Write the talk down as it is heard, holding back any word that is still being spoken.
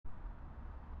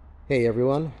Hey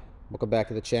everyone, welcome back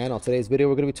to the channel. Today's video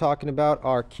we're going to be talking about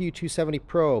our Q270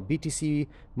 Pro BTC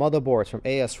motherboards from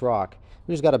ASRock.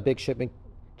 We just got a big shipment,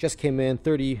 just came in,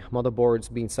 30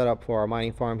 motherboards being set up for our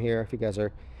mining farm here. If you guys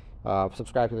are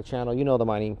subscribed to the channel, you know the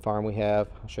mining farm we have.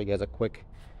 I'll show you guys a quick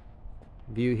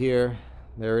view here.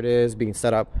 There it is, being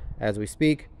set up as we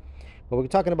speak. But we're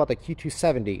talking about the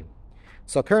Q270.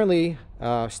 So currently,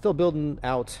 still building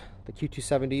out the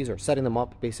Q270s, or setting them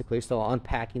up basically, still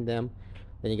unpacking them.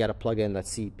 Then you got to plug in the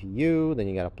CPU, then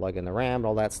you got to plug in the RAM and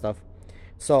all that stuff.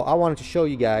 So I wanted to show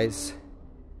you guys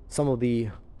some of the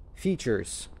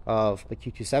features of the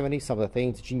Q270, some of the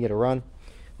things that you need to run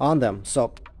on them.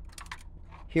 So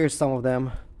here's some of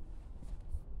them.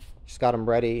 Just got them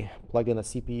ready, plugged in the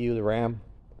CPU, the RAM,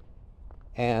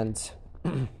 and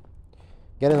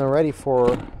getting them ready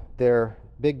for their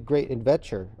big great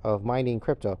adventure of mining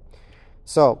crypto.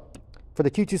 So for the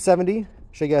Q270,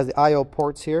 show you guys the IO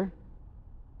ports here.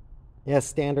 It has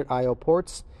standard IO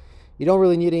ports. You don't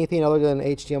really need anything other than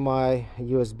HDMI,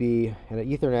 USB, and an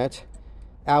Ethernet.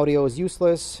 Audio is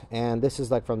useless, and this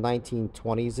is like from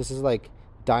 1920s. This is like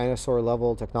dinosaur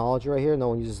level technology right here. No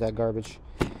one uses that garbage.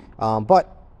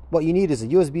 But what you need is a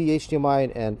USB,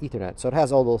 HDMI, and Ethernet. So it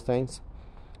has all those things.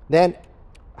 Then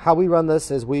how we run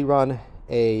this is we run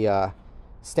a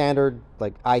standard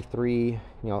like i3.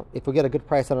 You know, if we get a good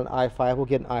price on an i5, we'll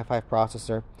get an i5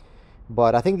 processor.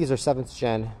 But I think these are 7th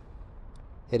gen.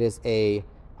 It is a,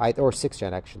 or 6th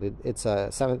gen actually. It's a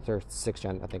 7th or 6th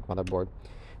gen, I think, motherboard.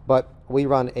 But we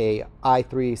run a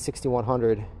i3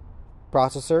 6100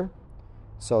 processor.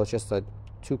 So it's just a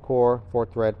 2-core,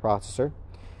 4-thread processor.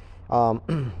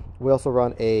 We also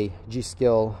run a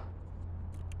G.Skill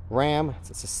RAM.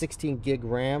 It's a 16 gig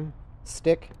RAM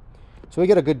stick. So we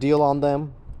get a good deal on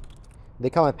them. They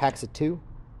come in packs of 2.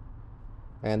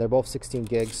 And they're both 16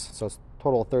 gigs. So it's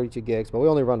total 32 gigs. But we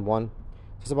only run one.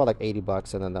 It's about like 80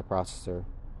 bucks, and then the processor,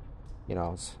 you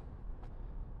know, it's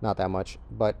not that much.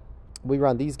 But we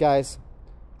run these guys.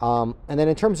 And then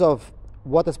in terms of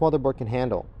what this motherboard can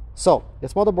handle. So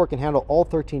this motherboard can handle all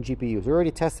 13 GPUs. We already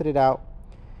tested it out.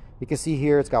 You can see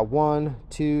here it's got 1,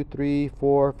 2, 3,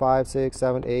 4, 5, 6,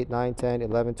 7, 8, 9, 10,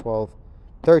 11, 12,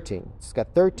 13. It's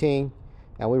got 13,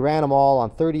 and we ran them all on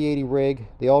 3080 rig.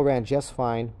 They all ran just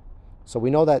fine. So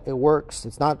we know that it works.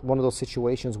 It's not one of those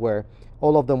situations where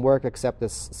all of them work except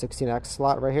this 16X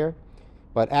slot right here.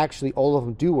 But actually all of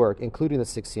them do work, including the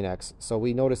 16X. So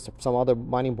we noticed some other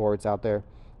mining boards out there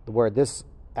where this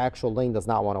actual lane does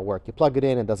not want to work. You plug it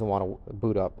in, it doesn't want to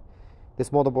boot up.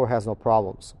 This motherboard has no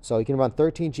problems. So you can run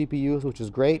 13 GPUs, which is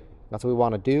great. That's what we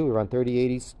want to do. We run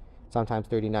 3080s, sometimes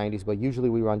 3090s, but usually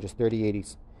we run just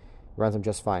 3080s. It runs them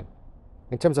just fine.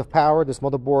 In terms of power, this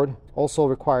motherboard also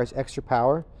requires extra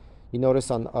power. You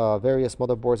notice on various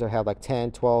motherboards that have like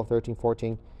 10, 12, 13,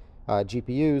 14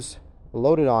 GPUs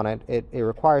loaded on it, it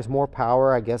requires more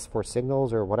power, I guess, for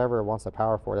signals or whatever it wants the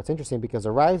power for. That's interesting because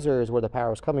the riser is where the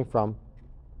power is coming from,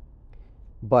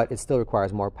 but it still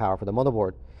requires more power for the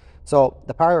motherboard. So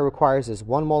the power it requires is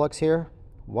 1 Molex here,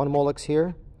 1 Molex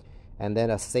here, and then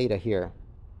a SATA here.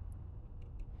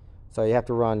 So you have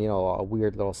to run, you know, a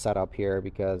weird little setup here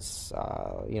because,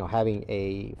 you know, having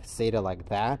a SATA like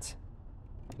that,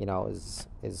 you know,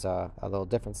 is a little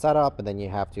different setup. And then you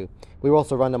have to, we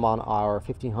also run them on our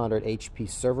 1500 HP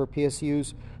server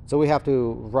PSUs. So we have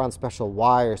to run special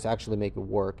wires to actually make it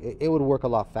work. It would work a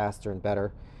lot faster and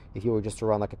better if you were just to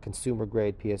run like a consumer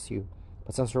grade PSU.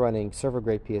 But since we're running server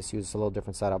grade PSUs, it's a little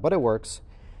different setup, but it works.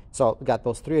 So we got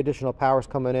those 3 additional powers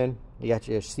coming in. You got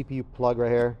your CPU plug right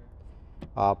here,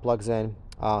 plugs in.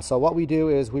 So what we do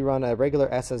is we run a regular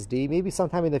SSD. Maybe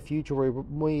sometime in the future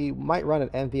we might run an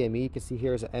NVMe. You can see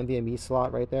here's an NVMe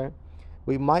slot right there.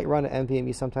 We might run an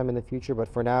NVMe sometime in the future, but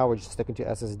for now we're just sticking to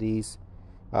SSDs.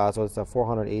 So it's a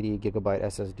 480 gigabyte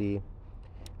SSD.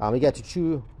 We got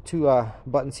two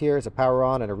buttons here. It's a power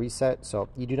on and a reset. So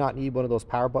you do not need one of those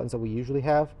power buttons that we usually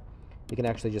have. You can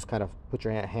actually just kind of put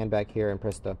your hand back here and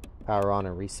press the power on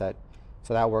and reset.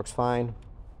 So that works fine.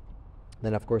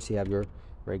 Then of course you have your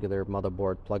regular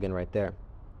motherboard plug-in right there.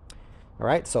 All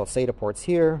right, so SATA ports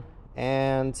here,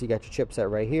 and you got your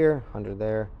chipset right here under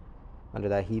there, under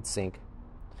that heat sink.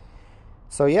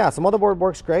 So yeah, so motherboard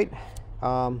works great.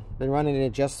 Been running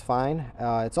it just fine.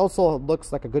 It also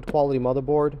looks like a good quality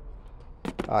motherboard.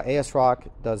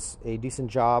 ASRock does a decent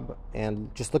job,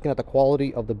 and just looking at the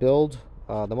quality of the build,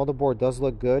 the motherboard does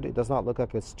look good. It does not look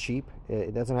like it's cheap.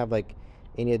 It doesn't have like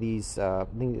any of these. I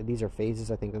think these are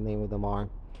phases. I think the name of them are.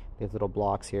 These little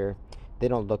blocks here. They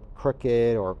don't look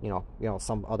crooked, or you know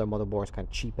some other motherboards kind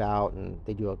of cheap out and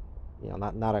they do a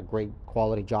not a great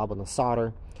quality job on the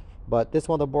solder. But this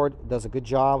motherboard does a good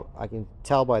job. I can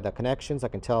tell by the connections, I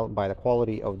can tell by the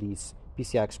quality of these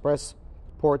PCI Express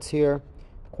ports here,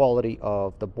 the quality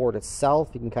of the board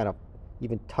itself. You can kind of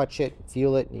even touch it,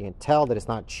 feel it, and you can tell that it's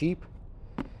not cheap.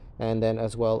 And then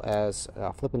as well as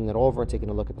flipping it over and taking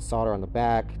a look at the solder on the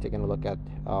back, taking a look at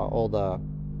all the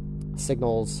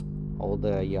signals, all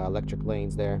the electric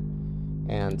lanes there.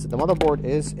 And the motherboard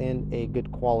is in a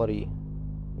good quality,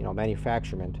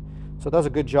 manufacturement. So it does a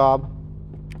good job.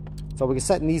 So we can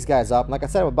set these guys up. Like I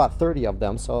said, I have about 30 of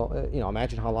them. So,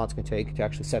 imagine how long it's going to take to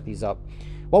actually set these up.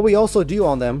 What we also do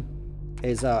on them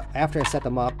is after I set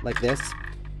them up like this,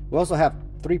 we also have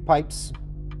 3 pipes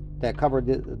that cover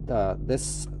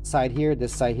this side here,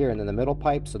 and then the middle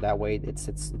pipe. So that way it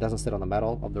doesn't sit on the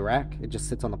metal of the rack. It just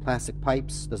sits on the plastic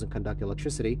pipes, doesn't conduct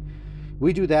electricity.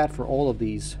 We do that for all of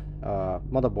these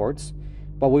motherboards.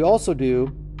 But we also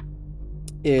do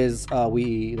is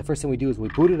the first thing we do is we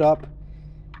boot it up,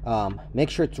 make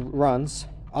sure it runs,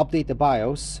 update the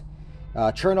BIOS,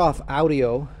 turn off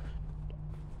audio.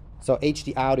 So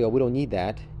HD audio, we don't need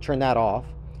that. Turn that off.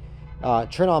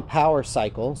 Turn on power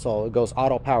cycle, so it goes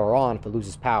auto power on if it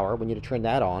loses power. We need to turn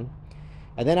that on.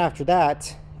 And then after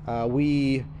that,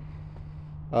 we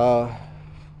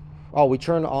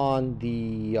turn on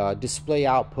the display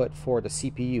output for the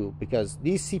CPU, because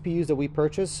these CPUs that we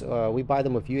purchase, we buy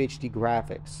them with UHD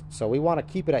graphics. So we want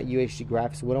to keep it at UHD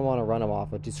graphics. We don't want to run them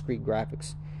off of discrete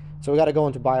graphics. So we got to go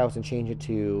into BIOS and change it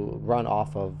to run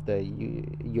off of the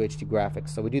UHD graphics.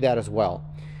 So we do that as well.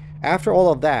 After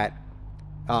all of that,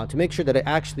 to make sure that it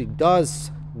actually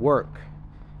does work,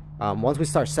 once we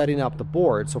start setting up the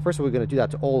board, so first we're going to do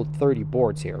that to all 30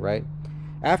 boards here, right?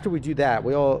 After we do that,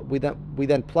 we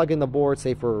then plug in the board,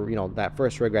 say for that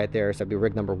first rig right there, so that'd be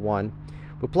rig number 1.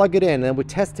 We plug it in and then we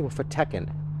test it for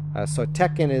Tekken. So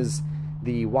Tekken is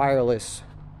the wireless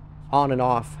on and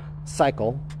off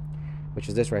cycle, which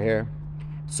is this right here.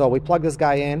 So we plug this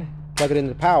guy in, plug it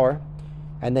into power,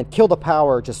 and then kill the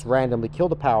power, just randomly kill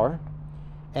the power,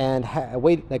 and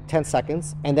wait like 10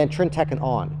 seconds, and then turn Tekken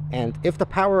on. And if the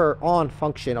power on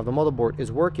function of the motherboard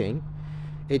is working,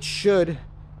 it should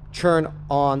turn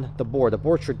on the board. The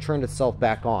board should turn itself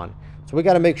back on. So we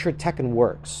got to make sure Tekken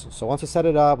works. So once we set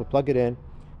it up, we plug it in,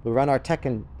 we run our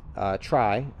Tekken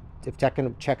try. If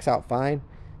Tekken checks out fine,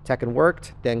 Tekken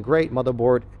worked, then great,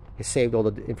 motherboard has saved all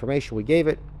the information we gave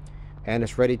it, and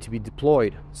it's ready to be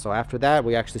deployed. So after that,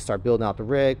 we actually start building out the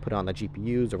rig, put on the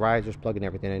GPUs, the risers, plugging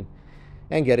everything in,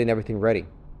 and getting everything ready.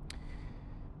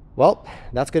 Well,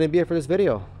 that's going to be it for this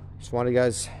video. Just wanted you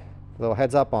guys a little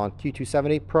heads up on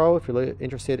Q270 Pro. If you're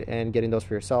interested in getting those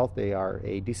for yourself, they are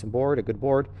a decent board, a good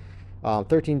board.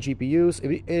 13 GPUs.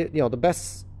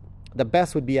 The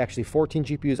best would be actually 14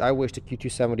 GPUs. I wish the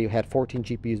Q270 had 14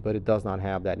 GPUs, but it does not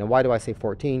have that. Now, why do I say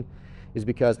 14? Is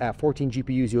because at 14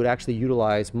 GPUs, you would actually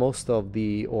utilize most of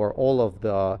the, or all of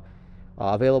the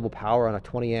available power on a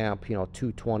 20 amp,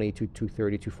 220,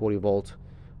 230, 240 volt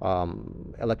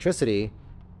electricity.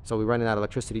 So we're running that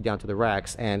electricity down to the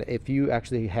racks, and if you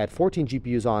actually had 14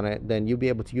 GPUs on it, then you'll be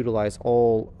able to utilize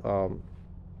all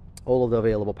of the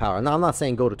available power. Now, I'm not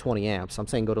saying go to 20 amps. I'm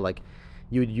saying go to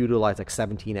you'd utilize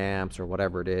 17 amps or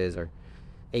whatever it is, or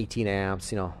 18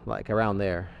 amps, like around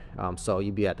there. So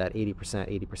you'd be at that 80%,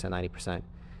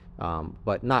 90%,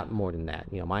 but not more than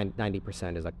that. My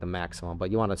 90% is like the maximum,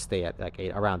 but you want to stay at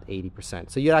around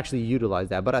 80%. So you'd actually utilize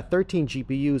that. But at 13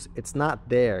 GPUs, it's not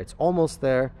there. It's almost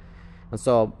there. And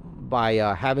so by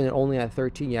having it only at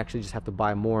 13, you actually just have to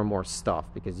buy more and more stuff,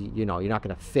 because you're not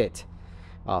going to fit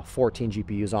 14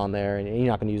 GPUs on there, and you're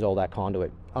not going to use all that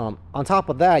conduit. On top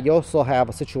of that, you also have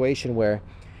a situation where,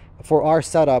 for our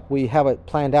setup, we have it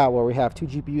planned out where we have 2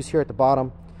 GPUs here at the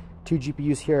bottom, 2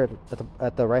 GPUs here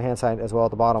at the right hand side as well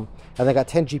at the bottom, and they got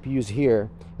 10 GPUs here,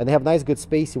 and they have nice good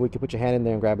spacing where you can put your hand in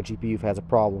there and grab a GPU if it has a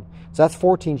problem. So that's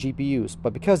 14 GPUs.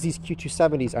 But because these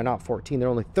Q270s are not 14, they're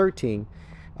only 13,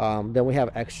 then we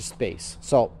have extra space.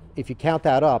 So if you count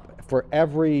that up, for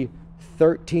every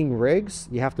 13 rigs,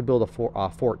 you have to build a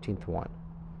 14th one,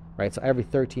 right? So every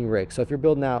 13 rigs. So if you're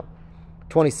building out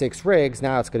 26 rigs,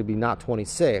 now it's going to be not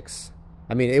 26.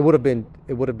 I mean, it would have been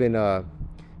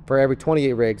for every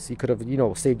 28 rigs, you could have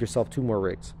saved yourself 2 more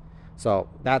rigs. So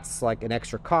that's like an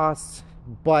extra cost,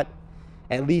 but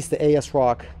at least the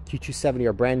ASRock Q270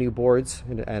 are brand new boards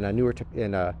and a newer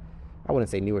I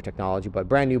wouldn't say newer technology, but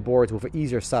brand new boards with an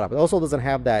easier setup. It also doesn't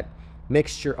have that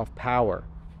mixture of power.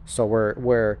 So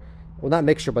well, not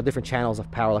mixture, but different channels of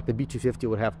power. Like the B250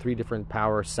 would have 3 different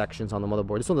power sections on the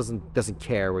motherboard. This one doesn't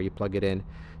care where you plug it in.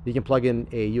 You can plug in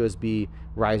a USB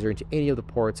riser into any of the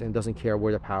ports, and it doesn't care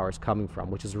where the power is coming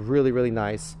from, which is really, really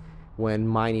nice when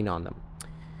mining on them.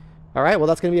 All right, well,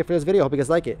 that's going to be it for this video. Hope you guys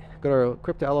like it. Go to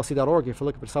cryptollc.org if you're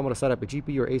looking for someone to set up a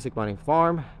GPU or ASIC mining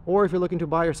farm, or if you're looking to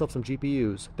buy yourself some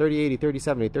GPUs, 3080,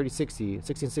 3070, 3060,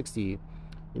 1660,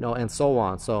 and so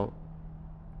on. So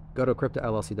go to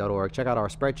cryptollc.org. Check out our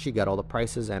spreadsheet, got all the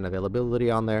prices and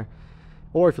availability on there.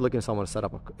 Or if you're looking for someone to set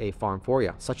up a farm for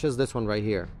you, such as this one right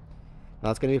here. Now,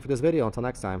 that's going to be it for this video. Until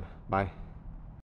next time, bye.